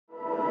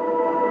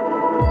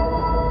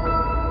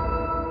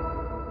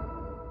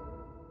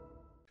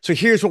So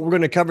here's what we're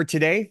going to cover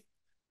today.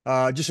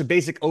 Just a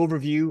basic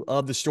overview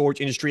of the storage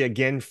industry,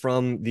 again,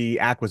 from the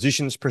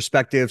acquisitions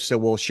perspective. So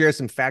we'll share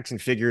some facts and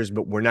figures,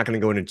 but we're not going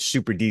to go into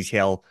super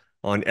detail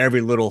on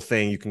every little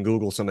thing. You can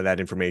Google some of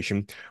that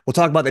information. We'll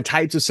talk about the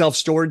types of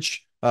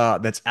self-storage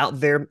that's out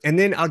there. And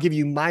then I'll give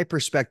you my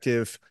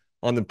perspective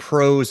on the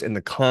pros and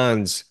the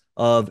cons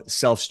of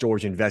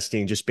self-storage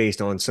investing, just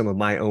based on some of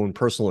my own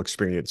personal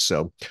experience.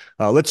 So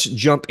let's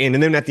jump in.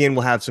 And then at the end,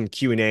 we'll have some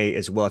Q&A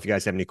as well. If you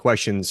guys have any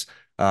questions,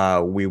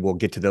 we will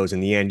get to those in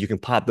the end. You can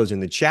pop those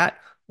in the chat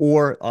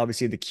or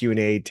obviously the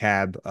Q&A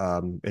tab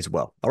as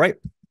well. All right,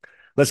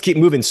 let's keep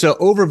moving. So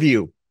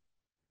overview.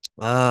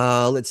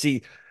 Let's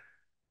see.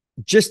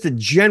 Just a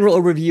general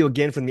overview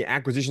again from the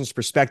acquisitions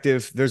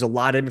perspective. There's a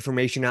lot of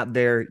information out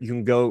there. You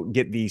can go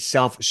get the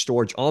Self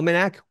Storage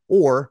Almanac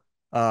or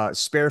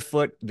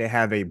Sparefoot. They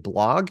have a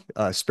blog.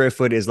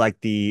 Sparefoot is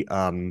like the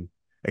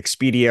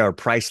Expedia or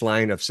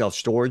Priceline of self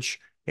storage,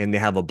 and they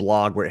have a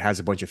blog where it has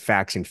a bunch of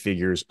facts and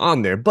figures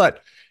on there.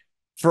 But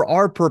for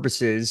our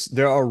purposes,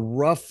 there are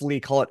roughly,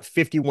 call it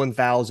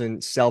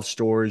 51,000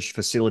 self-storage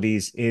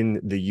facilities in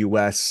the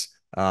US.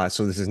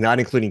 So this is not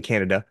including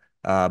Canada,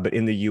 but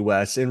in the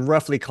US, and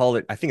roughly call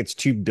it, I think it's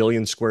 2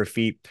 billion square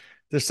feet.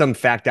 There's some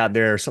fact out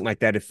there, something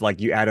like that. If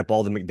like you add up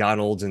all the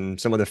McDonald's and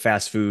some other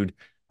fast food,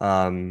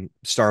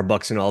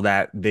 Starbucks and all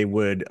that, they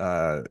would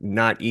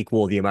not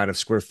equal the amount of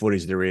square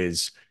footage there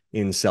is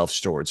in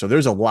self-storage. So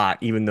there's a lot,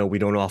 even though we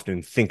don't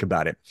often think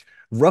about it.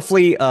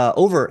 Roughly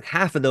over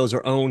half of those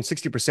are owned,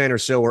 60% or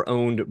so are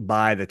owned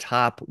by the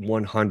top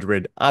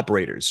 100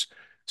 operators.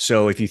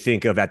 So if you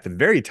think of at the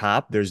very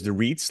top, there's the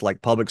REITs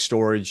like Public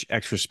Storage,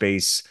 Extra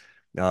Space,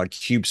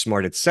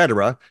 CubeSmart,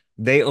 etc.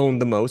 They own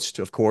the most,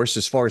 of course,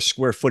 as far as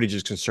square footage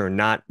is concerned,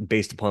 not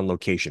based upon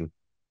location.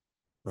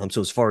 So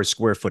as far as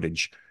square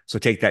footage, so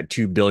take that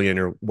 2 billion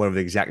or whatever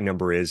the exact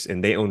number is,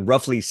 and they own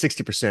roughly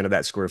 60% of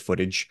that square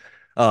footage.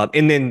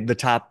 And then the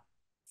top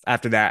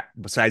after that,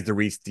 besides the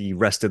REITs, the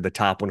rest of the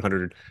top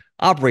 100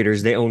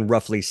 operators, they own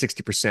roughly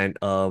 60%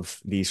 of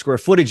the square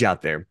footage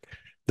out there.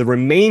 The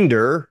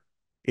remainder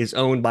is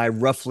owned by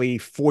roughly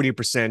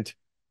 40%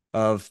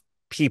 of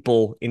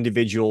people,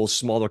 individuals,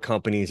 smaller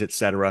companies,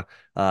 etc.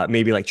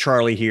 Maybe like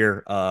Charlie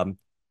here.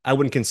 I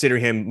wouldn't consider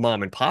him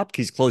mom and pop.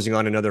 He's closing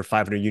on another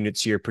 500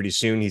 units here pretty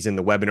soon. He's in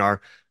the webinar.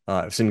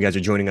 If some of you guys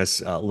are joining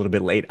us a little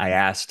bit late, I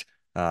asked,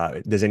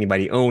 does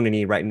anybody own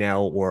any right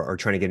now or are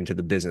trying to get into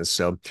the business?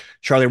 So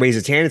Charlie raised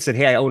his hand and said,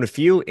 hey, I own a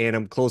few and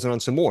I'm closing on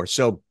some more.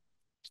 So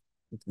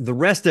the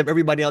rest of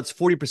everybody else,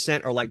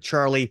 40% are like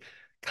Charlie,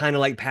 kind of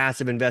like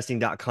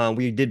passiveinvesting.com.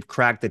 We did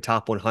crack the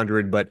top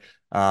 100, but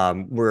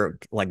we're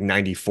like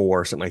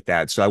 94 or something like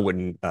that. So I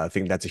wouldn't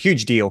think that's a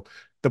huge deal.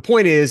 The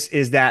point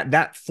is that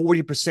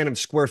 40% of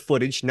square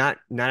footage, not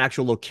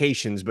actual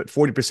locations, but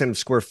 40% of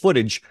square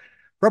footage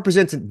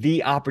represents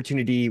the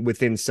opportunity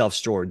within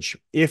self-storage.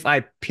 If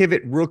I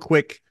pivot real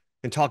quick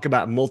and talk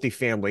about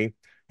multifamily,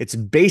 it's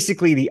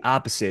basically the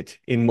opposite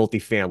in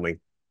multifamily.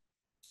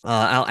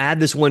 I'll add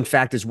this one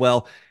fact as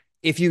well.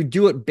 If you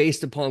do it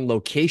based upon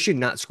location,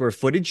 not square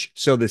footage,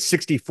 so the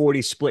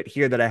 60-40 split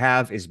here that I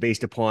have is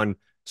based upon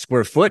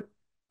square foot.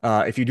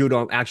 If you do it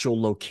on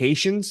actual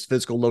locations,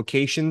 physical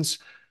locations,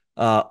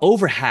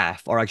 over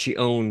half are actually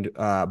owned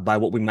by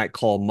what we might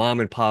call mom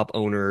and pop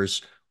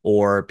owners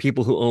or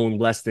people who own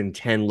less than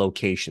 10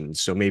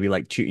 locations. So maybe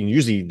like two, and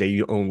usually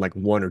they own like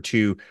one or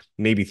two,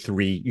 maybe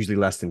three, usually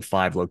less than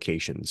 5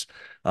 locations.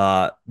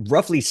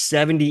 Roughly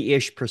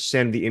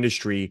 70-ish% of the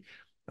industry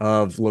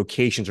of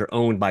locations are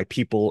owned by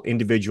people,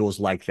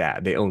 individuals like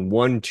that. They own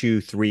 1, 2,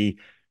 3,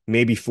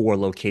 maybe 4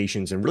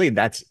 locations, and really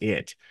that's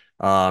it.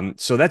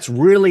 So that's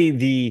really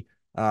the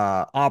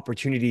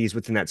opportunities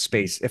within that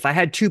space. If I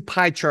had 2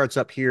 pie charts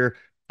up here,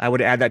 I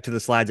would add that to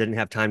the slides. I didn't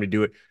have time to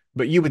do it,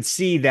 but you would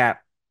see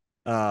that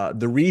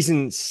the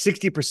reason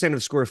 60%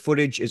 of square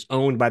footage is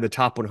owned by the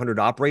top 100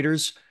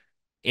 operators,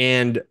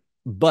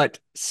 but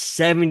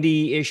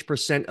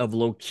 70-ish% of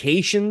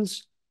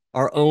locations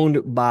are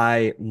owned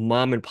by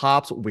mom and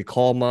pops, what we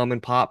call mom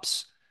and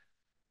pops.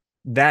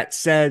 That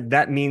said,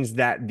 that means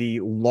that the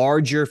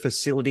larger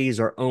facilities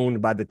are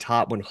owned by the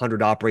top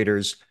 100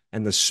 operators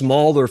and the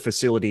smaller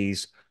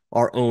facilities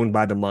are owned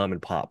by the mom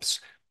and pops.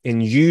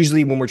 And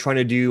usually when we're trying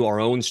to do our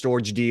own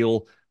storage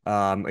deal,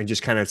 and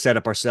just kind of set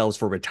up ourselves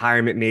for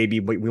retirement,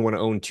 maybe we want to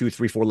own 2,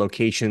 3, 4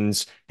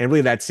 locations. And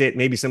really that's it.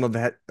 Maybe some of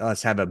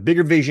us have a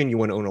bigger vision. You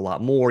want to own a lot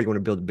more. You want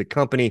to build a big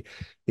company,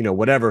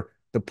 whatever.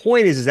 The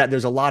point is that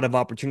there's a lot of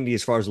opportunity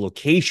as far as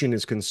location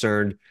is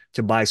concerned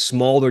to buy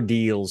smaller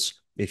deals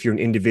if you're an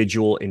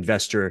individual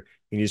investor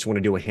and you just want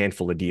to do a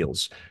handful of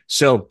deals.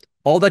 So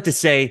all that to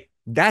say,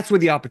 that's where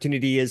the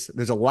opportunity is.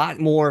 There's a lot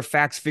more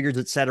facts, figures,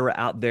 et cetera,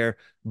 out there,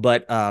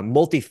 but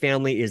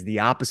multifamily is the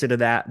opposite of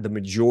that. The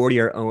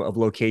majority of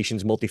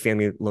locations,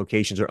 multifamily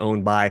locations, are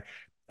owned by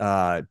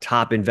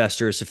top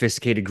investors,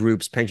 sophisticated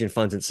groups, pension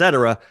funds, et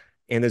cetera.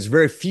 And there's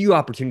very few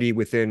opportunity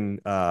within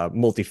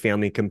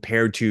multifamily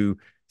compared to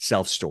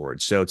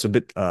self-storage. So it's a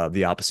bit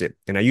the opposite.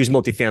 And I use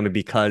multifamily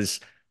because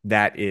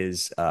that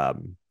is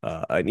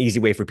an easy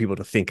way for people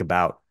to think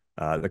about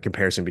the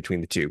comparison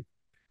between the two,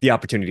 the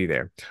opportunity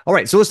there. All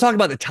right, so let's talk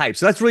about the type.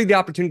 So that's really the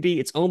opportunity.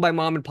 It's owned by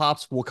mom and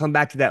pops. We'll come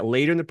back to that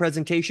later in the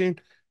presentation.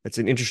 That's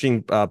an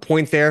interesting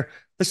point there.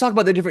 Let's talk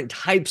about the different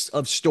types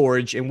of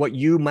storage and what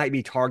you might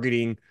be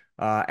targeting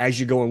as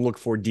you go and look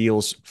for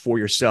deals for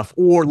your stuff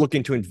or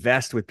looking to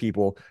invest with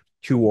people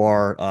who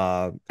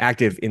are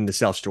active in the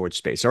self-storage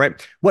space. All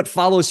right. What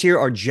follows here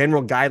are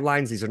general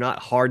guidelines. These are not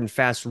hard and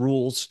fast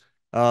rules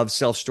of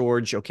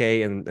self-storage,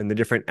 okay, and the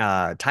different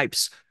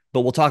types.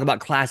 But we'll talk about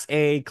Class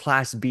A,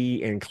 Class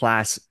B, and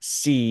Class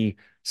C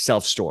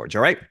self-storage.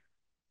 All right.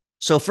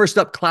 So first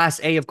up, Class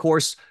A, of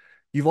course,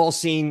 you've all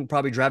seen,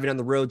 probably driving down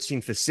the road,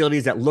 seen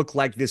facilities that look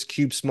like this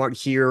CubeSmart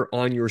here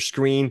on your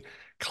screen.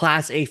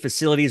 Class A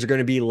facilities are going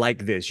to be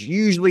like this,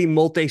 usually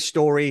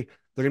multi-story.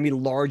 They're going to be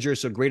larger,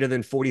 so greater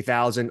than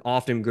 40,000,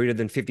 often greater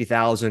than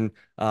 50,000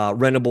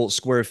 rentable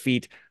square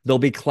feet. They'll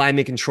be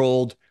climate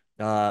controlled.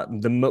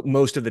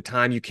 Most of the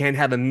time, you can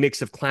have a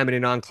mix of climate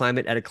and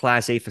non-climate at a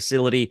Class A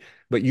facility,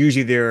 but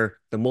usually they're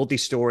the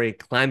multi-story,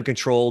 climate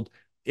controlled.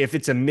 If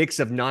it's a mix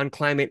of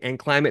non-climate and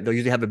climate, they'll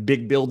usually have a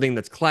big building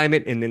that's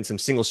climate and then some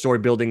single-story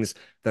buildings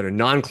that are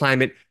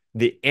non-climate.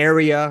 The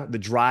area, the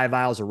drive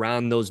aisles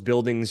around those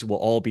buildings will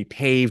all be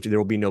paved. There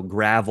will be no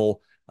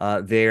gravel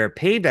there.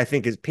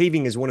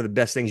 Paving is one of the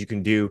best things you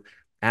can do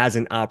as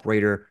an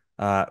operator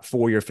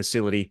for your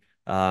facility.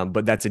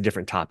 But that's a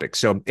different topic.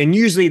 So, and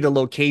usually the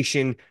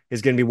location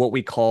is going to be what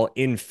we call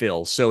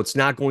infill. So it's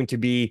not going to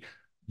be,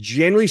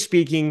 generally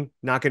speaking,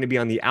 not going to be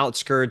on the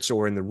outskirts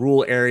or in the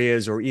rural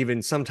areas or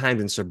even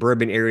sometimes in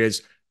suburban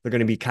areas. They're going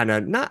to be kind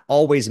of not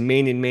always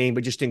main and main,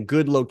 but just in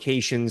good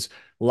locations,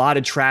 a lot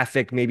of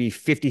traffic, maybe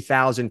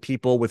 50,000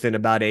 people within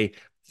about a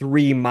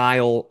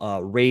 3-mile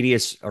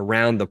radius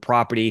around the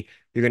property.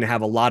 You're going to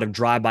have a lot of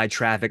drive-by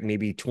traffic,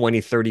 maybe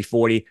 20, 30,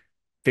 40,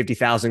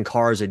 50,000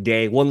 cars a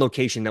day. One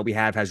location that we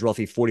have has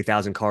roughly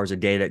 40,000 cars a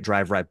day that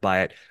drive right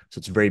by it. So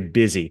it's very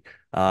busy.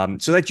 So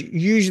that's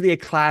usually a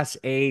Class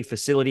A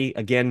facility.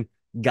 Again,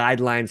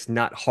 guidelines,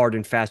 not hard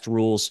and fast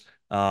rules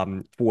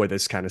for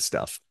this kind of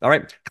stuff. All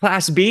right.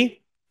 Class B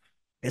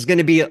is going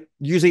to be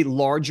usually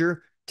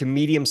larger to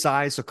medium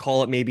size. So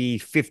call it maybe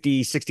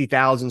 50,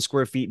 60,000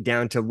 square feet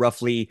down to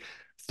roughly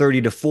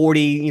 30 to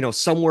 40,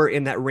 somewhere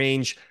in that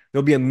range.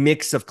 There'll be a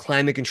mix of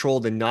climate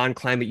controlled and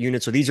non-climate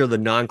units. So these are the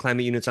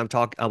non-climate units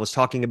I was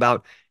talking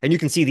about. And you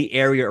can see the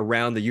area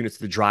around the units,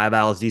 the drive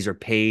aisles. These are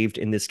paved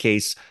in this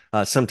case.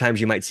 Sometimes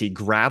you might see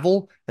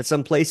gravel at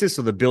some places.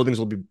 So the buildings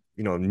will be,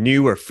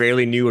 new or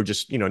fairly new or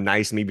just,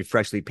 nice, maybe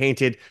freshly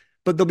painted.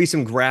 But there'll be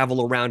some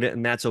gravel around it,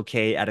 and that's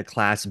okay at a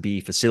Class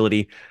B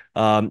facility.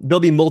 There'll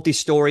be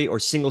multi-story or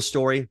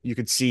single-story. You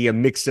could see a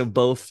mix of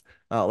both.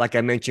 Like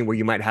I mentioned, where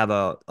you might have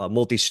a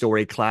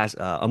multi-story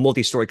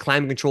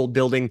climate-controlled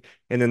building,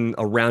 and then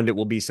around it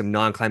will be some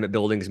non-climate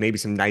buildings, maybe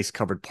some nice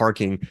covered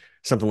parking,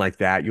 something like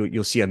that.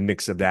 You'll see a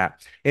mix of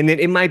that, and then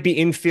it might be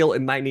infill.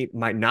 It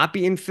might not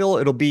be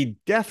infill. It'll be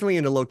definitely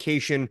in a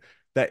location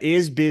that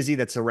is busy,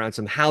 that's around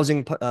some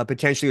housing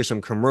potentially, or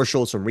some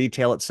commercial, some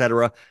retail,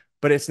 etc.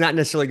 But it's not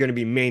necessarily going to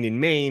be main in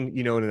Maine,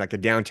 in like a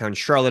downtown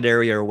Charlotte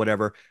area or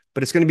whatever.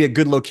 But it's going to be a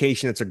good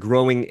location. It's a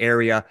growing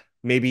area,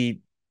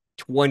 maybe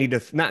 20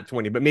 to not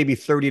 20, but maybe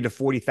 30 to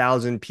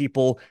 40,000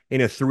 people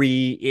in a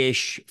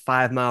 3-ish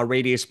 5-mile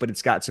radius, but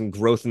it's got some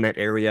growth in that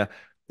area.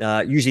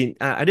 Usually,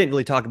 I didn't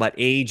really talk about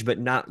age, but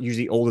not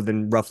usually older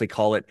than roughly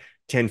call it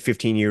 10,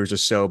 15 years or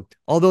so.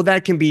 Although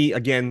that can be,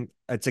 again,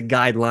 it's a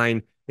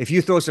guideline. If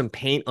you throw some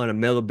paint on a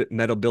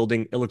metal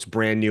building, it looks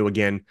brand new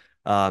again.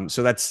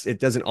 So it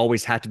doesn't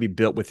always have to be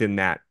built within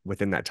that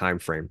time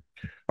frame.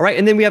 All right,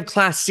 and then we have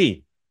Class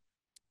C.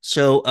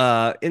 So,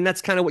 and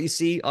that's kind of what you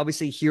see,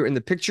 obviously, here in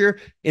the picture.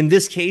 In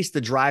this case, the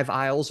drive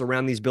aisles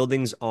around these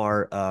buildings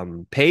are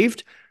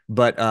paved,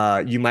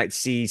 but you might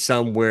see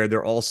some where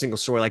they're all single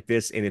story like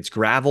this and it's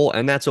gravel,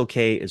 and that's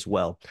okay as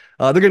well.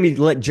 They're going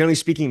to be, generally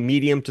speaking,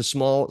 medium to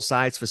small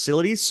size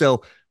facilities.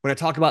 So when I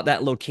talk about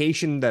that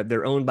location that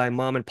they're owned by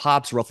mom and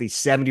pops, roughly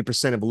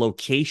 70% of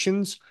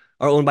locations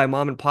are owned by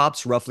mom and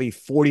pops. Roughly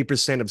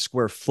 40% of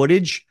square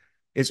footage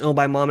is owned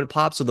by mom and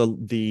pops. So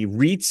the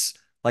REITs,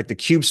 like the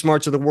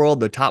CubeSmarts of the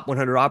world, the top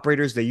 100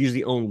 operators, they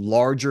usually own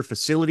larger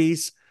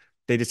facilities.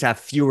 They just have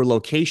fewer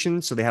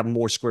locations, so they have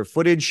more square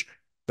footage.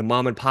 The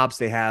mom and pops,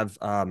 they have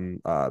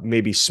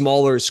maybe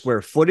smaller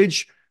square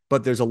footage,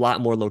 but there's a lot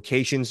more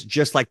locations,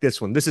 just like this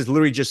one. This is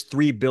literally just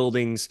 3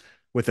 buildings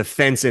with a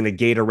fence and a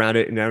gate around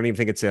it. And I don't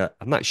even think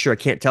I'm not sure, I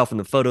can't tell from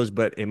the photos,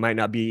 but it might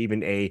not be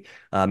even a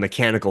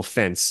mechanical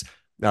fence.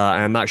 And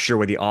I'm not sure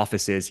where the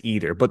office is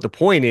either. But the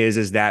point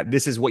is that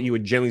this is what you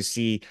would generally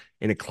see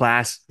in a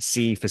Class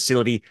C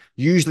facility,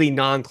 usually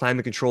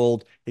non-climate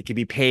controlled. It could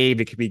be paved,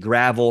 it could be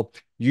gravel.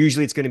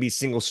 Usually it's going to be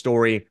single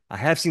story. I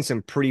have seen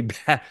some pretty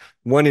bad,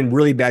 one in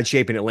really bad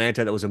shape in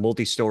Atlanta that was a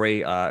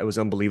multi-story. It was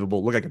unbelievable.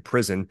 It looked like a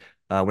prison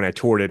when I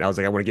toured it. I was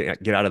like, I want to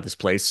get out of this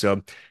place.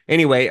 So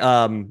anyway,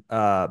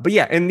 but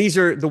yeah, and these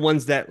are the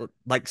ones that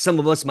like some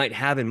of us might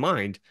have in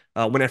mind.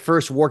 When I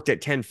first worked at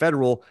 10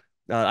 Federal,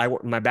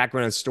 My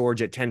background in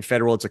storage at 10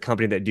 Federal. It's a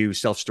company that do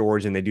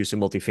self-storage and they do some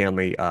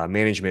multifamily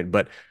management.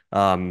 But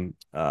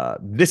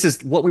this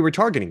is what we were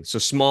targeting. So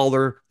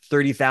smaller,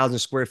 30,000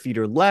 square feet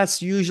or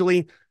less,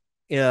 usually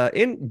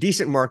in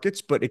decent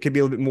markets, but it could be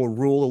a little bit more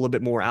rural, a little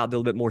bit more out, a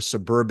little bit more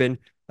suburban,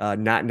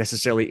 not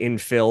necessarily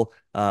infill.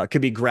 It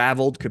could be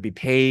graveled, could be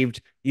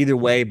paved, either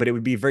way, but it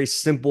would be very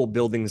simple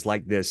buildings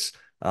like this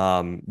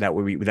that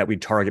we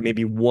target,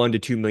 maybe 1 to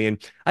 2 million.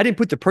 I didn't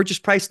put the purchase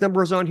price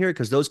numbers on here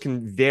because those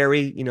can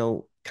vary,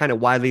 kind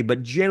of widely,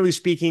 but generally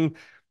speaking,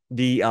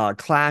 the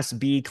Class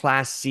B,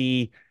 Class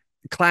C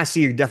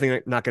are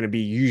definitely not going to be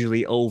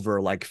usually over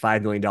like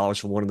 $5 million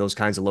for one of those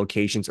kinds of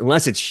locations,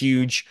 unless it's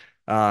huge.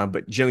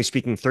 But generally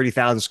speaking,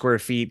 30,000 square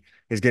feet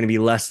is going to be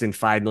less than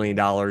 $5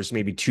 million,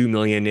 maybe 2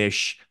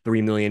 million-ish,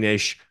 3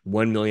 million-ish,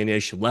 1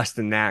 million-ish, less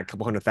than that, a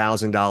couple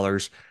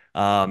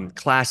 $100,000.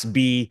 Class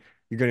B,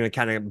 you're going to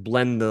kind of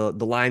blend the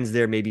lines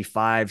there, maybe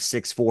 5,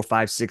 6, 4,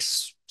 5,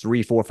 6,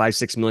 3, 4, 5,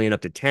 6 million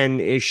up to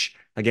 10-ish.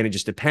 Again, it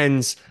just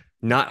depends.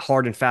 Not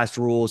hard and fast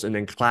rules. And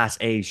then Class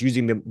A is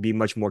usually be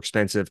much more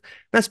expensive.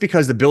 That's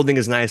because the building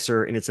is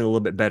nicer and it's in a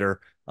little bit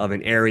better of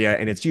an area.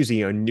 And it's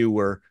usually a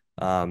newer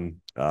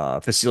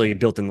facility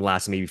built in the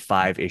last maybe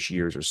 5-ish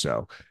years or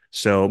so.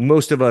 So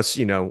most of us,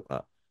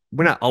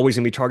 we're not always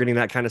going to be targeting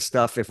that kind of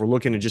stuff. If we're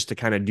looking to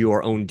kind of do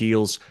our own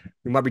deals,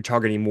 we might be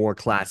targeting more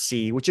Class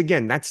C, which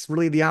again, that's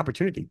really the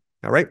opportunity.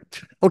 All right.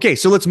 Okay.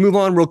 So let's move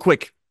on real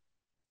quick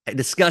and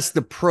discuss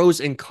the pros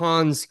and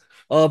cons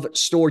of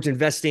storage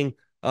investing.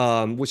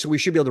 So we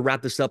should be able to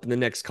wrap this up in the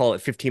next, call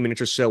it 15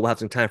 minutes or so. We'll have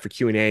some time for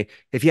Q&A.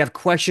 If you have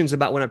questions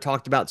about what I've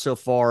talked about so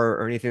far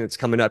or anything that's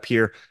coming up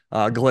here,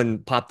 go ahead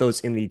and pop those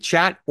in the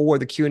chat or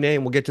the Q&A,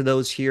 and we'll get to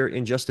those here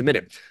in just a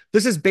minute.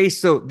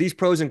 So these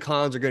pros and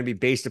cons are going to be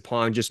based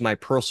upon just my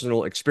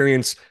personal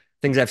experience,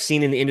 things I've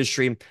seen in the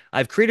industry.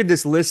 I've created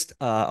this list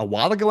a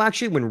while ago,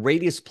 actually, when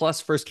Radius Plus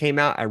first came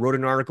out. I wrote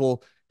an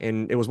article,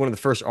 and it was one of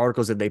the first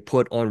articles that they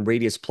put on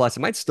Radius Plus.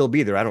 It might still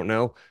be there. I don't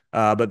know.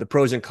 But the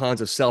pros and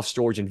cons of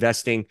self-storage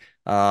investing.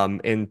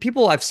 And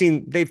people I've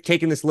seen, they've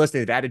taken this list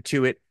and they've added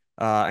to it.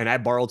 And I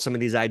borrowed some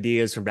of these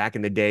ideas from back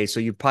in the day.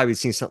 So you've probably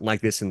seen something like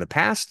this in the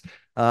past.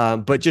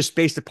 But just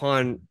based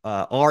upon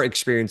our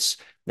experience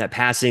at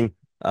Passive,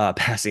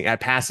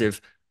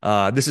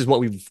 this is what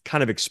we've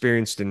kind of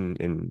experienced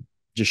and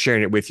just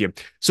sharing it with you.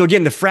 So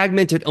again, the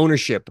fragmented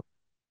ownership.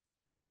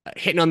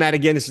 Hitting on that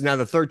again, this is now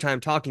the third time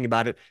talking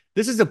about it.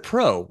 This is a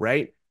pro,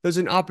 right? There's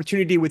an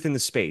opportunity within the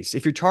space.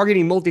 If you're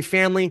targeting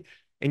multifamily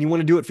and you want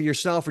to do it for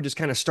yourself or just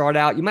kind of start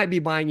out, you might be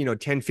buying,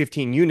 10,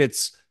 15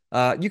 units.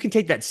 You can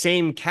take that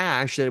same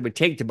cash that it would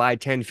take to buy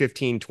 10,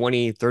 15,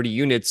 20, 30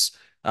 units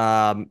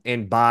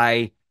and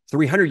buy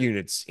 300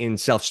 units in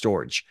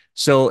self-storage.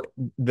 So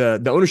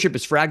the ownership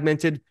is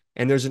fragmented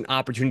and there's an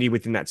opportunity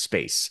within that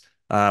space.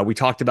 We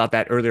talked about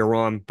that earlier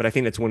on, but I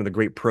think that's one of the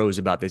great pros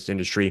about this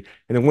industry.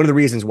 And then one of the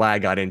reasons why I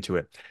got into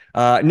it.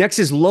 Next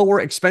is lower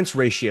expense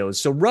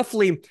ratios. So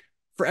roughly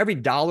for every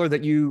dollar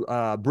that you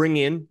bring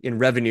in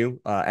revenue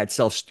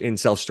in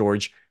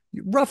self-storage,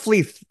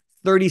 roughly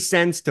 30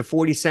 cents to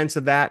 40 cents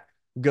of that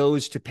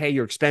goes to pay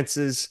your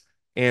expenses.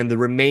 And the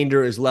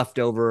remainder is left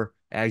over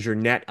as your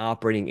net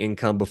operating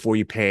income before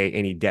you pay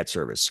any debt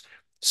service.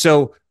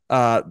 So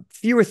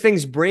fewer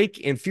things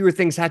break and fewer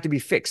things have to be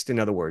fixed, in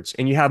other words,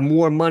 and you have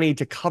more money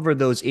to cover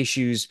those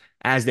issues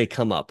as they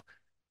come up.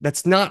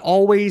 That's not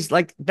always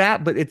like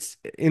that, but it's,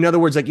 in other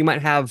words, like you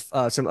might have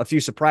a few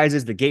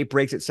surprises, the gate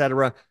breaks,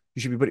 etc.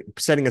 You should be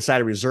setting aside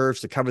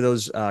reserves to cover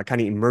those kind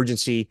of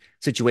emergency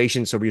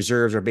situations. So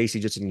reserves are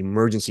basically just an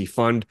emergency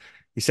fund.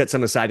 You set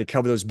some aside to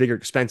cover those bigger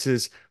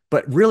expenses,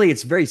 but really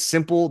it's very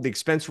simple. The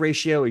expense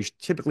ratio is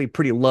typically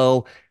pretty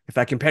low. If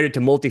I compare it to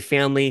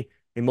multifamily,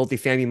 in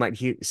multifamily, you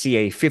might see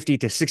a 50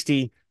 to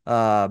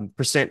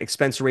 60%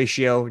 expense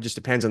ratio. It just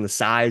depends on the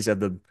size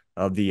of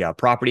the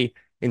property.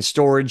 In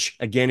storage,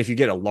 again, if you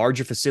get a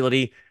larger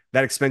facility,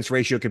 that expense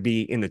ratio could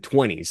be in the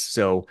 20s,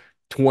 so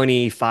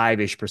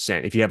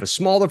 25-ish%. If you have a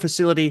smaller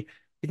facility,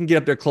 you can get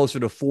up there closer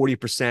to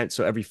 40%.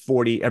 So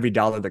every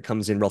dollar that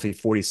comes in, roughly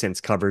 40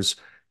 cents covers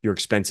your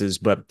expenses.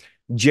 But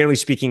generally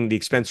speaking, the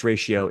expense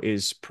ratio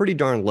is pretty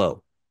darn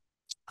low.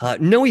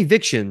 No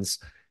evictions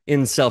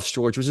in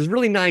self-storage, which is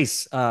really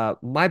nice.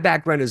 My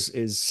background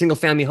is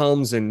single-family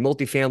homes and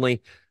multifamily.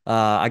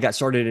 I got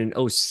started in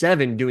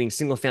 2007 doing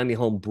single-family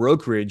home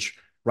brokerage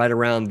right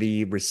around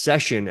the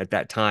recession at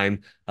that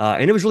time.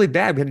 And it was really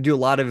bad. We had to do a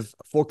lot of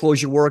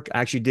foreclosure work. I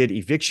actually did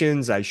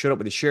evictions. I showed up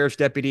with a sheriff's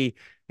deputy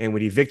and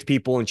would evict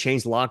people and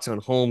change locks on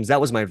homes.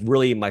 That was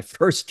my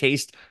first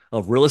taste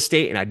of real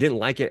estate, and I didn't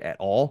like it at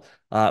all.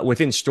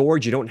 Within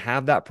storage, you don't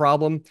have that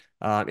problem.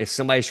 If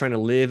somebody's trying to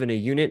live in a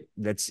unit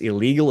that's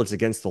illegal, it's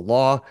against the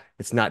law,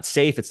 it's not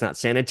safe, it's not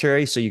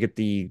sanitary. So you get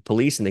the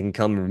police and they can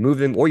come and remove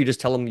them, or you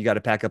just tell them you got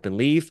to pack up and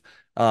leave.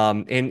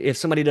 And if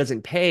somebody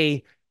doesn't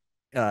pay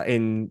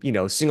in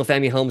single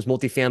family homes,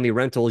 multifamily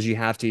rentals, you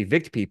have to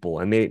evict people,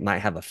 and they might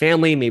have a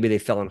family, maybe they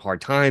fell in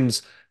hard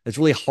times. It's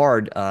really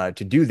hard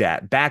to do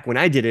that. Back when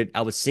I did it,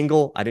 I was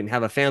single, I didn't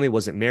have a family,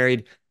 wasn't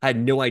married, I had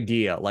no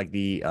idea like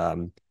the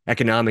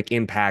economic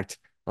impact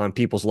on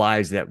people's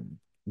lives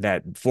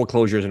that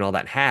foreclosures and all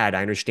that had.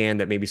 I understand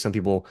that maybe some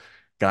people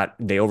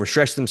they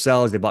overstretched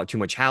themselves, they bought too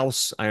much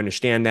house. I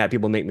understand that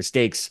people make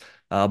mistakes,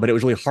 but it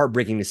was really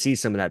heartbreaking to see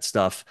some of that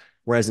stuff.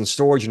 Whereas in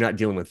storage, you're not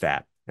dealing with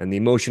that. And the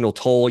emotional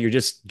toll, you're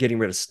just getting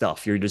rid of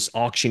stuff. You're just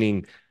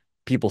auctioning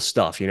people's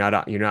stuff. You're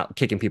not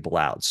kicking people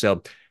out.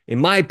 So in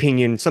my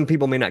opinion, some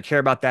people may not care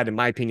about that. In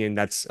my opinion,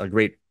 that's a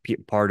great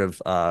part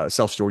of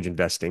self-storage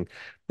investing.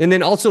 And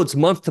then also it's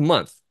month to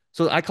month.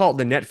 So I call it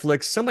the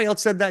Netflix. Somebody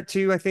else said that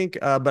too, I think,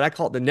 but I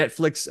call it the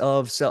Netflix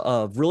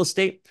of real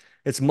estate.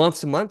 It's month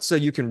to month, so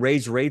you can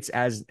raise rates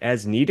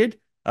as needed.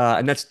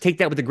 And take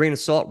that with a grain of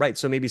salt, right?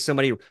 So maybe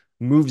somebody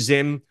moves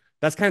in.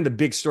 That's kind of the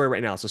big story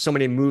right now. So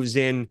somebody moves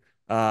in,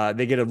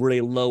 they get a really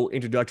low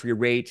introductory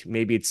rate.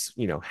 Maybe it's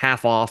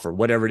half off or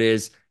whatever it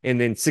is, and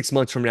then 6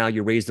 months from now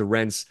you raise the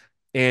rents,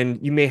 and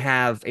you may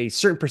have a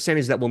certain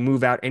percentage that will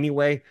move out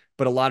anyway.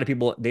 But a lot of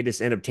people, they just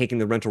end up taking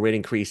the rental rate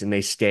increase and they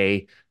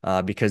stay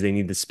because they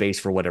need the space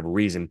for whatever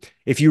reason.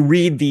 If you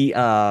read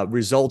the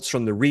results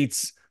from the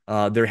REITs,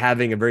 they're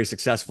having a very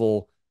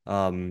successful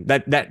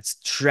that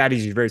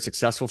strategy is very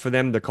successful for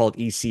them. They're called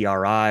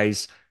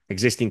ECRIs,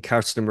 existing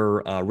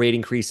customer rate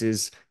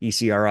increases,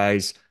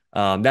 ECRIs.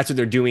 That's what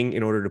they're doing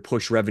in order to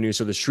push revenue.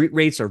 So the street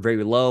rates are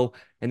very low.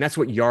 And that's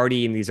what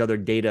Yardi and these other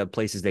data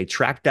places, they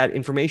track that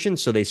information.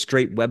 So they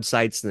scrape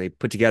websites and they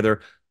put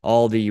together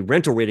all the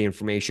rental rating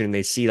information, and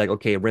they see like,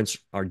 okay, rents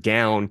are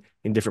down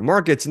in different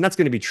markets. And that's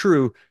going to be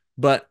true,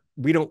 but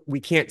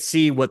we can't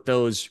see what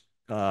those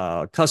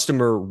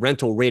customer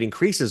rental rate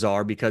increases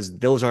are because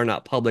those are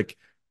not public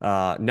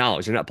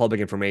knowledge. They're not public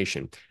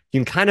information.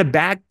 You can kind of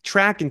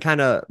backtrack and kind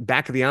of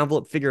back of the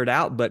envelope figure it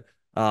out, but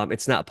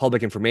it's not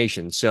public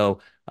information. So,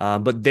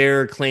 but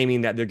they're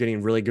claiming that they're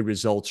getting really good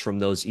results from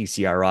those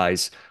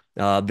ECRIs.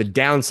 The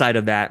downside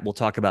of that, we'll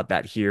talk about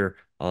that here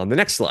on the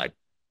next slide.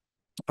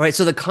 All right,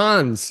 so the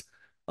cons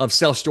of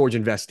self-storage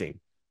investing.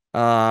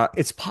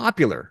 It's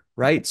popular,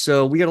 right?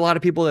 So we got a lot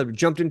of people that have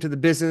jumped into the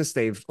business.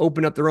 They've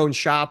opened up their own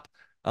shop,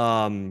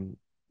 in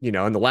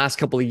the last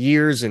couple of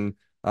years, and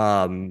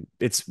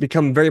it's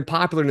become very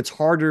popular, and it's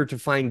harder to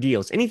find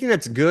deals. Anything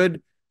that's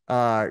good,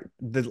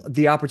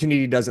 the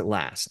opportunity doesn't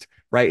last,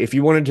 right? If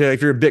you're a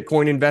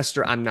Bitcoin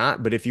investor, I'm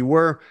not, but if you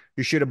were,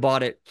 you should have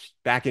bought it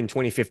back in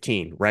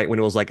 2015, right? When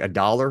it was like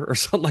 $1 or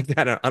something like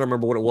that. I don't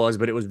remember what it was,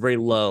 but it was very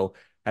low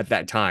at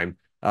that time.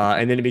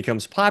 And then it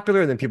becomes popular,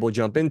 and then people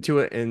jump into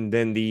it, and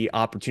then the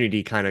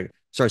opportunity kind of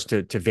starts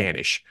to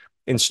vanish.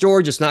 In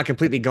storage, it's not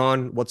completely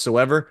gone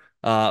whatsoever,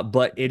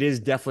 but it is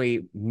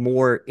definitely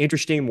more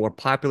interesting, more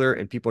popular,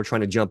 and people are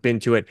trying to jump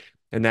into it,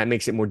 and that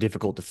makes it more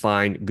difficult to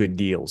find good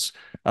deals.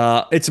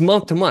 It's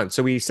month to month.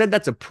 So we said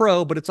that's a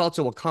pro, but it's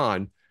also a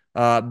con.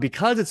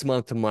 Because it's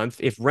month to month,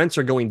 if rents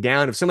are going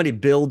down, if somebody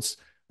builds,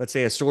 let's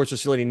say, a storage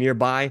facility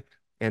nearby,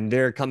 and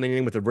they're coming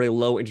in with a very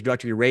low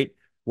introductory rate,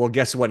 well,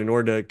 guess what? In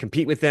order to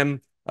compete with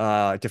them,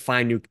 to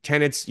find new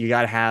tenants, you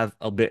got to have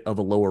a bit of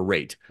a lower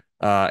rate,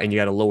 and you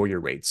got to lower your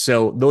rates.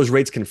 So those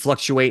rates can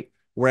fluctuate.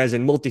 Whereas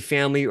in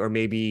multifamily or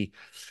maybe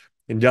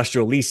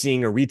industrial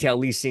leasing or retail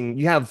leasing,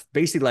 you have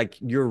basically like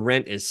your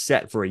rent is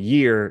set for a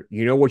year.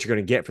 You know what you're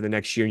going to get for the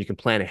next year, and you can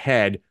plan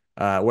ahead.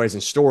 Whereas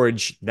in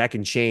storage, that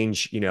can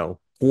change,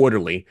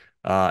 quarterly.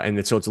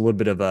 And so it's a little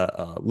bit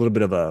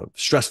of a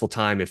stressful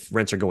time if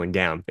rents are going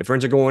down. If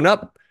rents are going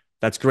up,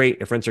 that's great.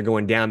 If rents are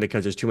going down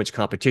because there's too much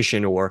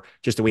competition or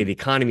just the way the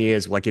economy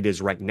is like it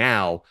is right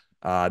now,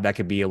 that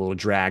could be a little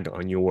drag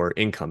on your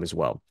income as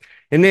well.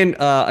 And then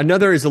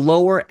another is the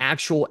lower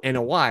actual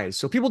NOIs.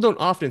 So people don't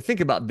often think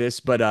about this,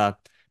 but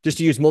just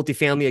to use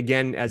multifamily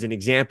again as an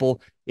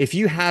example, if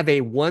you have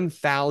a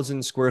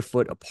 1,000 square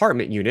foot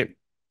apartment unit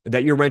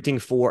that you're renting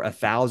for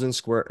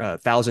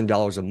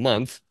 $1,000 a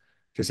month,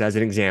 just as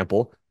an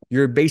example,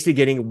 you're basically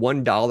getting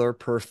 $1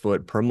 per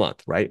foot per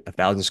month, right?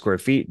 1,000 square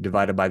feet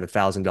divided by the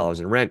 $1,000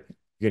 in rent,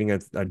 you're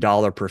getting a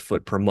dollar per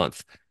foot per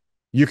month.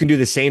 You can do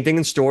the same thing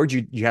in storage.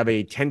 You have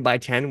a 10 by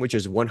 10, which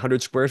is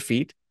 100 square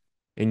feet,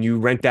 and you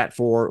rent that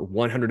for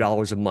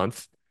 $100 a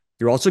month.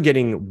 You're also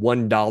getting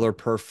 $1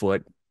 per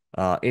foot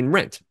in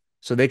rent.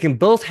 So they can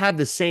both have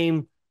the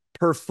same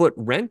per foot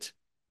rent,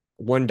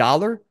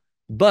 $1,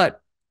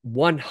 but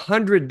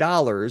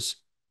 $100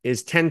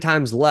 is 10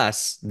 times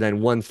less than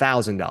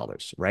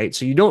 $1,000, right?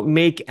 So you don't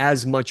make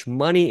as much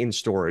money in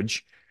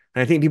storage.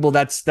 And I think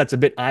that's a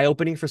bit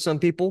eye-opening for some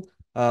people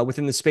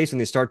within the space when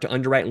they start to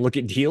underwrite and look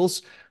at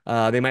deals.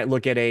 They might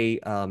look at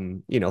a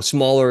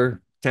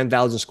smaller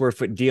 10,000 square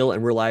foot deal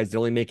and realize they're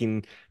only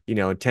making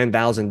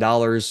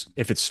 $10,000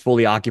 if it's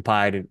fully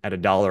occupied at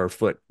 $1 a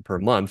foot per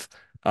month.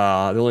 They're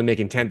only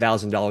making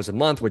 $10,000 a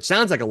month, which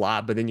sounds like a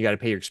lot, but then you got to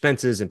pay your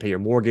expenses and pay your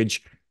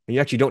mortgage, and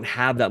you actually don't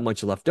have that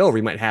much left over.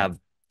 You might have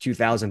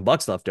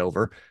 $2,000 left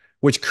over,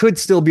 which could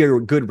still be a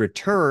good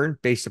return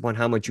based upon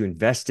how much you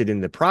invested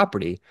in the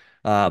property,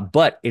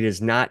 but it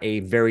is not a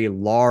very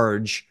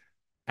large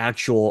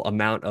actual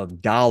amount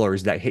of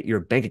dollars that hit your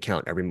bank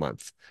account every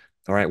month.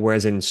 All right.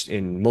 Whereas in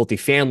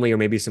multifamily or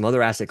maybe some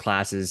other asset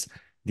classes,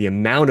 the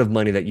amount of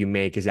money that you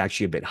make is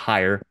actually a bit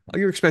higher.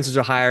 Your expenses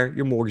are higher.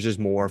 Your mortgage is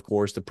more, of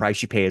course. The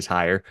price you pay is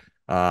higher.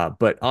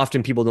 But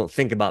often people don't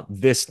think about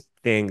this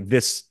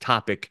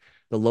topic,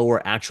 the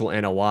lower actual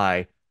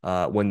NOI,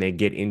 when they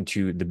get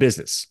into the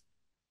business.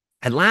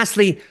 And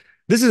lastly,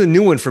 this is a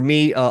new one for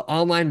me,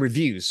 online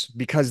reviews,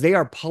 because they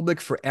are public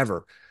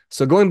forever.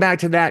 So going back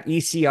to that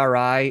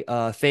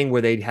ECRI thing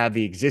where they'd have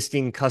the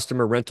existing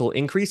customer rental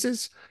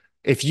increases,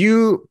 if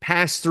you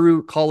pass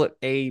through, call it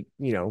a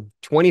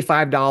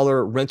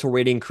 $25 rental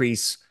rate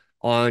increase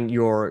on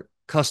your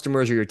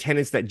customers or your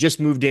tenants that just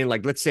moved in,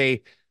 like let's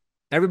say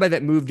everybody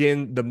that moved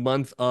in the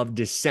month of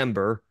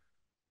December,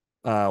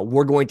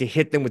 we're going to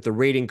hit them with the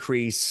rate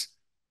increase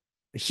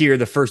here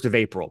the 1st of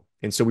April.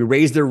 And so we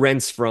raise their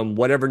rents from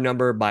whatever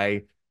number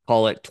by,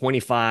 call it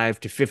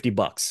 25 to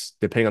 $50,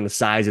 depending on the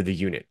size of the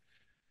unit.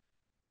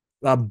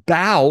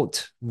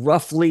 About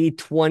roughly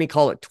 20,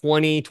 call it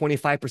 20,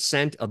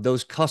 25% of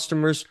those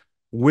customers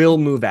will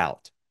move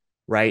out,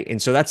 right?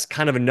 And so that's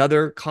kind of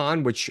another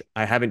con, which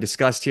I haven't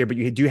discussed here, but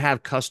you do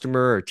have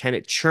customer or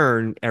tenant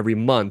churn every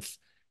month.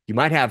 You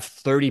might have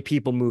 30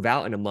 people move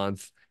out in a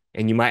month,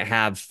 and you might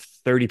have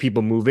 30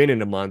 people move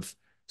in a month.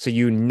 So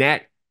you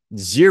net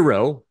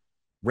zero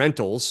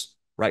rentals,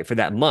 right, for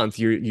that month.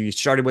 You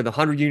started with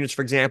 100 units,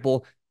 for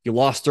example. You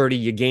lost 30,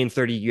 you gained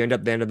 30, you end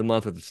up at the end of the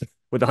month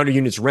with 100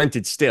 units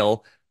rented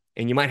still,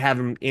 and you might have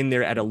them in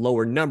there at a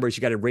lower number. So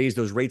you got to raise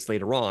those rates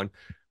later on.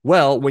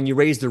 Well, when you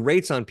raise the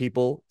rates on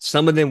people,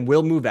 some of them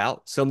will move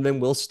out, some of them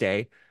will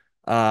stay.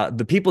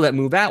 The people that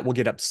move out will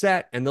get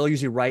upset, and they'll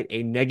usually write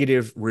a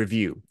negative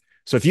review.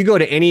 So if you go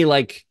to any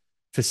like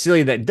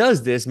facility that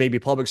does this, maybe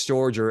Public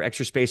Storage or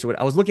Extra Space or what,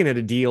 I was looking at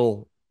a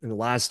deal in the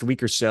last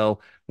week or so,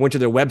 went to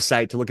their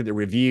website to look at the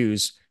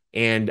reviews,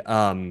 and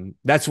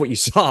that's what you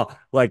saw.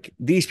 Like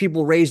these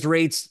people raised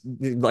rates,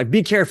 like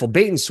be careful,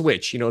 bait and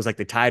switch, is like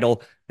the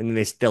title. And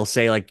then they'll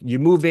say like you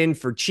move in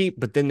for cheap,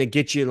 but then they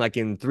get you like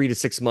in 3 to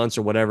 6 months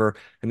or whatever.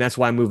 And that's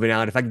why I'm moving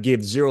out. If I could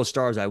give 0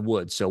 stars, I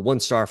would. So 1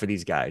 star for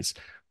these guys.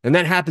 And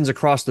that happens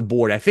across the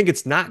board. I think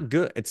it's not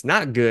good. It's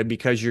not good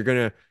because you're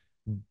going to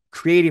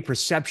create a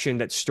perception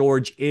that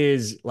storage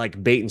is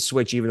like bait and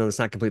switch, even though it's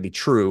not completely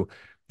true.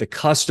 The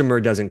customer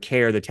doesn't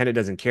care. The tenant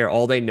doesn't care.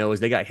 All they know is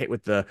they got hit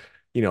with the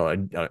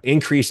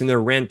increase in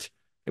their rent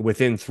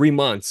within 3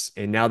 months,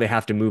 and now they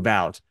have to move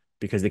out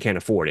because they can't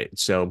afford it.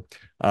 So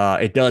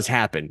it does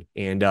happen,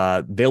 and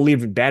they'll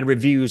leave bad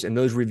reviews, and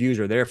those reviews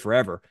are there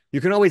forever. You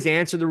can always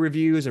answer the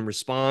reviews and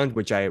respond,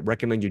 which I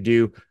recommend you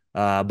do,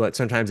 but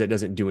sometimes that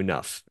doesn't do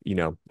enough.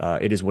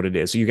 It is what it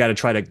is. So you got to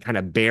try to kind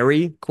of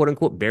quote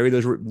unquote, bury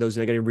those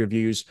negative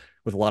reviews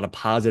with a lot of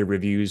positive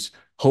reviews,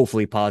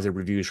 hopefully positive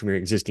reviews from your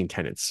existing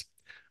tenants.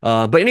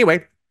 But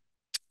anyway,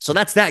 so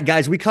that's that,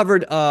 guys. We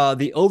covered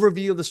the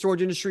overview of the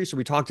storage industry. So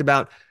we talked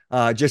about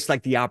just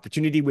like the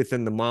opportunity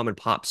within the mom and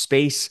pop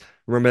space.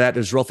 Remember that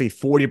there's roughly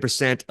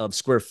 40% of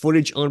square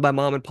footage owned by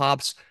mom and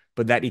pops,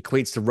 but that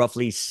equates to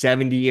roughly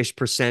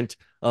 70-ish%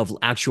 of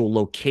actual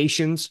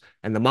locations.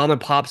 And the mom and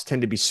pops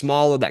tend to be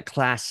smaller, that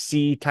class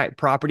C type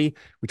property.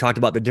 We talked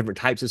about the different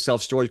types of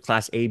self-storage,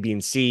 class A, B,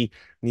 and C,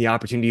 and the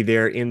opportunity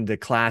there in the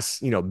class,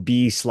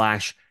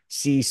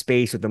 B/C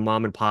space with the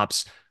mom and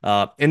pops.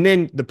 And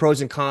then the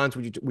pros and cons,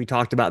 we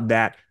talked about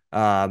that.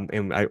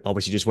 And I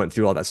obviously just went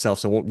through all that stuff,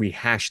 so I won't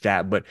rehash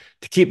that. But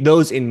to keep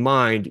those in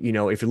mind,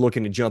 if you're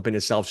looking to jump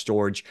into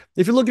self-storage,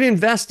 if you're looking to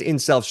invest in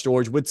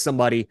self-storage with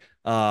somebody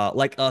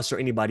like us or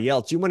anybody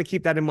else, you want to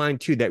keep that in mind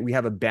too, that we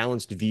have a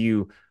balanced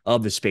view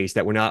of the space,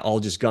 that we're not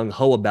all just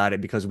gung-ho about it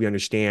because we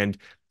understand.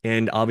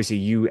 And obviously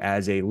you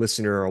as a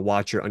listener or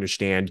watcher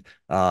understand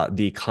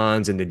the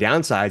cons and the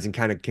downsides and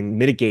kind of can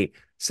mitigate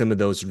some of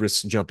those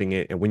risks jumping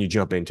in and when you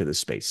jump into the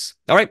space.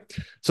 All right.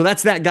 So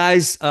that's that,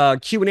 guys.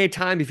 Q&A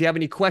time. If you have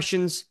any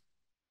questions,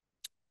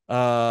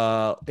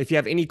 or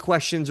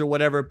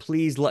whatever,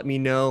 please let me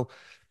know.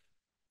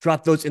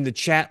 Drop those in the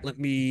chat.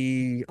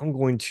 I'm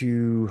going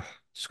to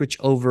switch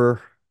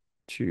over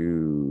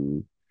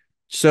to,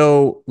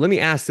 so let me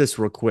ask this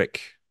real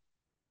quick.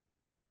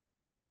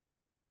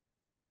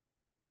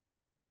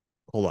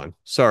 Hold on.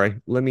 Sorry.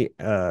 Let me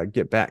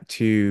get back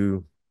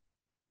to,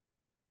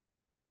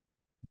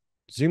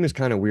 Zoom is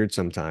kind of weird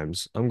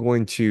sometimes. I'm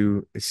going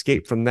to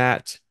escape from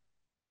that.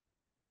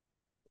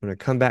 I'm going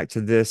to come back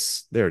to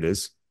this. There it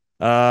is.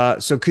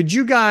 So could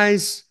you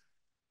guys,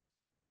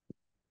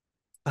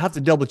 I have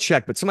to double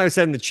check, but somebody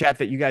said in the chat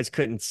that you guys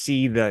couldn't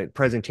see the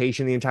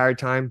presentation the entire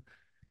time.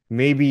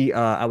 Maybe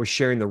I was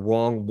sharing the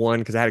wrong one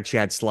because I actually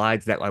had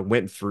slides that I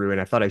went through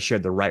and I thought I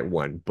shared the right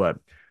one. But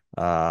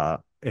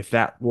if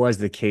that was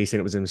the case and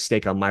it was a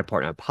mistake on my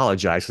part, I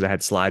apologize because I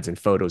had slides and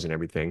photos and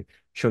everything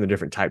showing the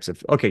different types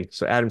of. Okay,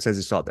 so Adam says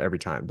he saw it every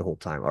time, the whole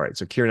time. All right,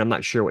 so Kieran, I'm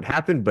not sure what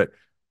happened, but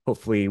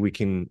hopefully we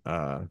can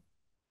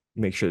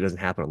make sure it doesn't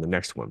happen on the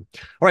next one.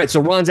 All right,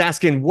 so Ron's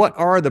asking, what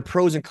are the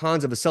pros and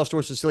cons of a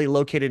self-storage facility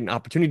located in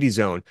Opportunity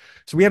Zone?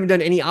 So we haven't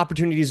done any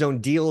Opportunity Zone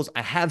deals.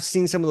 I have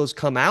seen some of those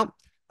come out.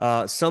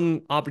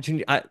 Some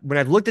opportunity, when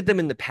I've looked at them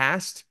in the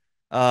past,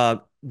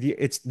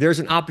 there's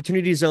an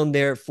opportunity zone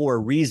there for a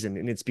reason,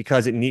 and it's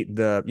because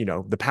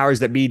the powers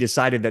that be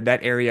decided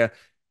that area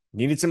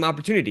needed some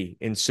opportunity,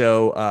 and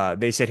so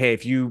they said, hey,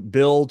 if you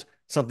build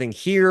something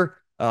here,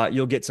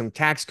 You'll get some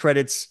tax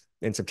credits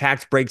and some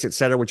tax breaks, et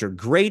cetera, which are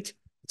great.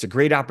 It's a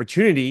great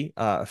opportunity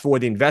for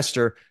the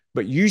investor,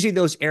 but usually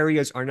those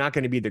areas are not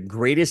going to be the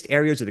greatest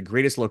areas or the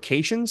greatest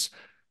locations.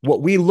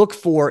 What we look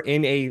for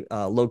in a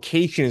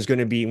location is going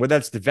to be, whether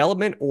that's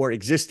development or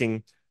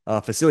existing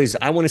facilities.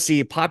 I want to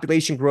see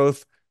population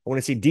growth. I want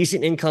to see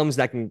decent incomes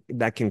that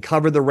can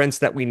cover the rents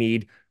that we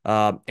need,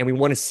 and we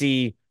want to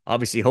see,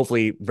 obviously,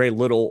 hopefully, very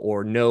little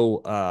or no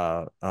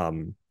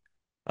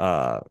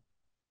uh,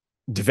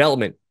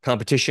 development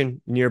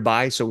competition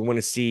nearby. So we want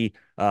to see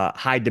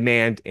high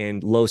demand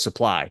and low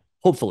supply.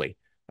 Hopefully,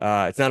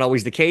 it's not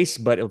always the case,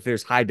 but if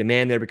there's high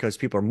demand there because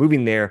people are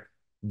moving there,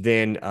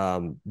 then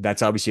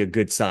that's obviously a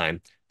good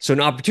sign. So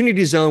an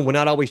opportunity zone will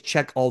not always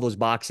check all those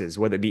boxes,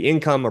 whether it be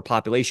income or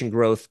population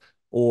growth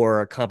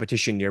or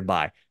competition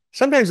nearby.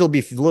 Sometimes there'll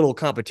be little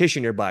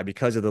competition nearby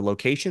because of the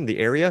location, the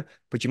area,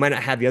 but you might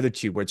not have the other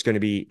two where it's going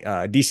to be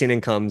decent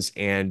incomes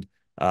and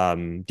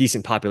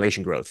decent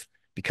population growth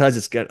because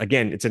it's got,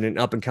 again, it's in an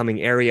up and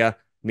coming area.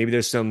 Maybe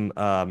there's some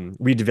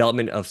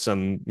redevelopment of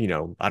some,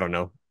 I don't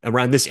know,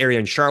 around this area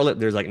in Charlotte.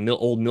 There's like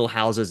old mill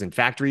houses and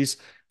factories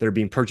that are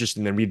being purchased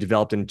and then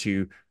redeveloped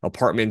into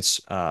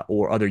apartments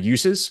or other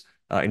uses,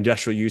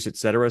 industrial use, et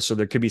cetera. So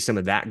there could be some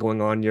of that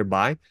going on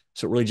nearby.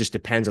 So it really just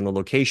depends on the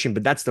location.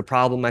 But that's the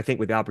problem, I think,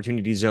 with the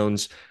opportunity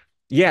zones.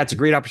 Yeah, it's a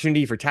great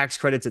opportunity for tax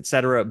credits, et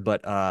cetera.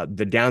 But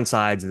the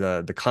downsides,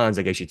 the cons,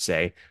 I guess you'd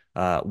say,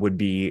 would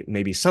be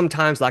maybe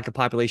sometimes lack of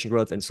population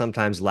growth and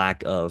sometimes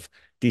lack of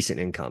decent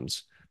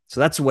incomes. So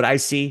that's what I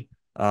see.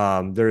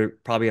 There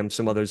probably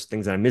some other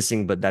things that I'm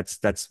missing, but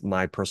that's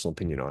my personal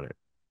opinion on it.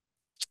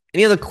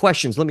 Any other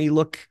questions? Let me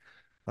look.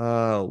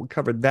 We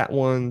covered that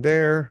one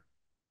there.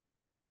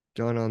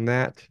 Done on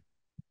that.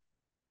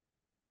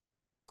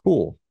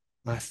 Cool.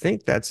 I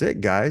think that's it,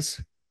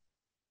 guys.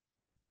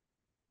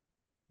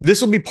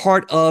 This will be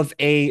part of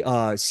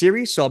a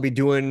series. So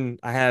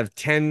I have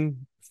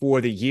 10 for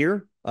the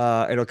year.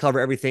 It'll cover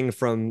everything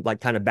from like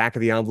kind of back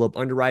of the envelope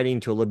underwriting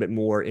to a little bit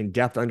more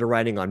in-depth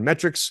underwriting on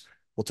metrics.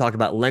 We'll talk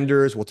about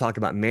lenders. We'll talk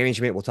about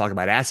management. We'll talk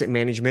about asset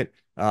management.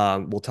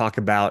 We'll talk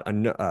about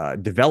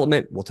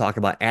development. We'll talk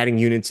about adding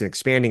units and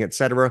expanding, et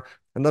cetera.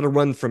 And that'll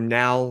run from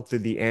now through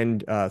the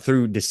end,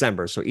 through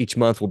December. So each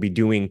month we'll be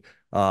doing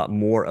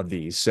more of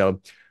these.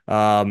 So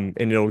and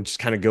it'll just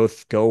kind of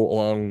go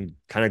along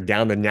kind of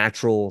down the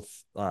natural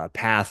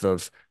path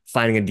of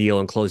finding a deal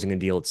and closing a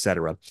deal, et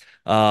cetera.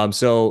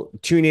 So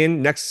tune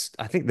in next.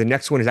 I think the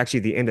next one is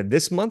actually the end of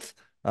this month.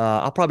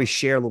 I'll probably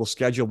share a little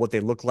schedule of what they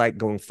look like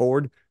going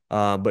forward.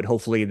 But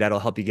hopefully that'll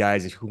help you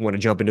guys who want to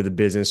jump into the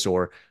business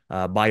or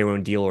buy your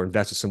own deal or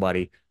invest with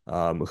somebody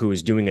who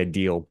is doing a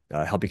deal,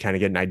 help you kind of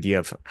get an idea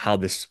of how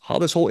this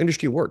whole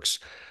industry works.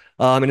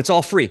 And it's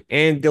all free,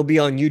 and they'll be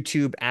on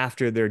YouTube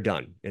after they're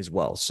done as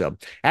well. So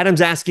Adam's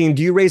asking,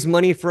 do you raise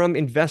money from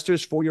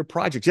investors for your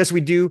projects? Yes,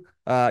 we do.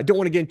 Don't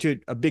want to get into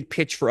a big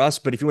pitch for us,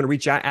 but if you want to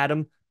reach out,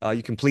 Adam,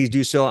 you can please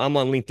do so. I'm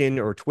on LinkedIn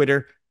or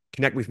Twitter.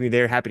 Connect with me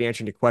there. Happy to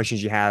answer any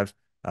questions you have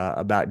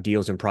about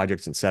deals and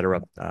projects, et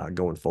cetera,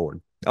 going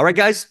forward. All right,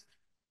 guys.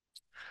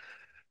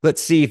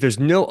 Let's see if there's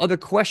no other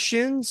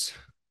questions.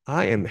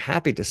 I am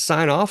happy to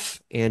sign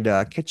off and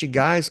catch you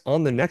guys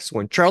on the next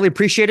one. Charlie,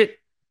 appreciate it.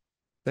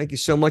 Thank you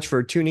so much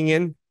for tuning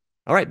in.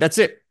 All right, that's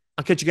it.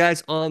 I'll catch you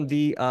guys on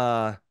the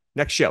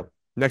next show,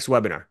 next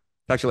webinar.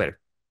 Talk to you later.